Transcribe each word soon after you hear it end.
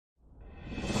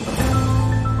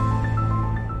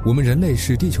我们人类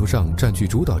是地球上占据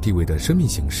主导地位的生命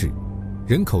形式，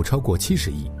人口超过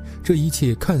70亿，这一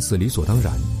切看似理所当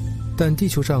然，但地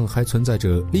球上还存在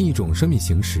着另一种生命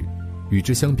形式，与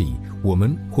之相比，我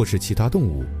们或是其他动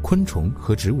物、昆虫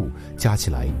和植物加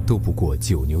起来都不过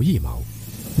9牛1毛。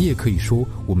你也可以说，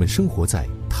我们生活在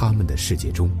他们的世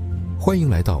界中。欢迎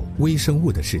来到微生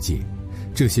物的世界，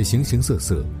这些形形色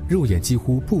色、肉眼几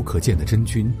乎不可见的真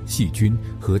菌、细菌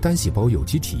和单细胞有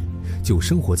机体，就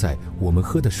生活在我们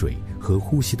喝的水和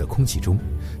呼吸的空气中，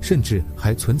甚至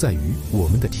还存在于我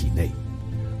们的体内。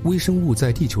微生物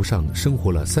在地球上生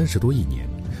活了30多亿年，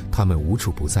它们无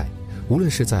处不在，无论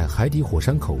是在海底火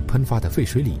山口喷发的废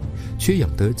水里、缺氧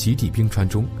的极地冰川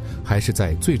中，还是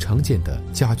在最常见的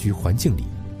家居环境里。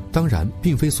当然，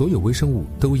并非所有微生物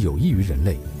都有益于人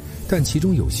类，但其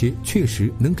中有些确实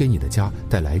能给你的家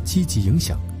带来积极影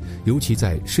响，尤其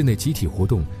在室内集体活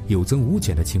动有增无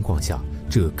减的情况下，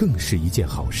这更是一件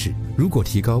好事。如果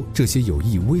提高这些有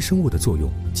益微生物的作用，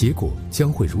结果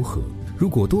将会如何？如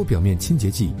果多表面清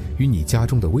洁剂与你家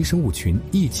中的微生物群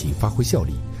一起发挥效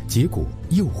力，结果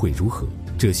又会如何？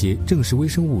这些正是微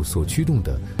生物所驱动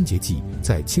的清洁剂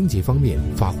在清洁方面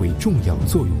发挥重要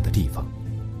作用的地方，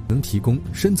能提供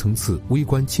深层次微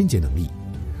观清洁能力，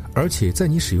而且在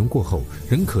你使用过后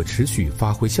仍可持续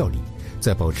发挥效力，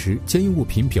在保持坚硬物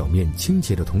品表面清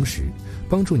洁的同时，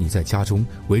帮助你在家中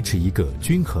维持一个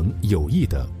均衡有益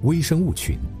的微生物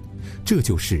群。这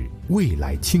就是未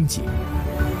来清洁。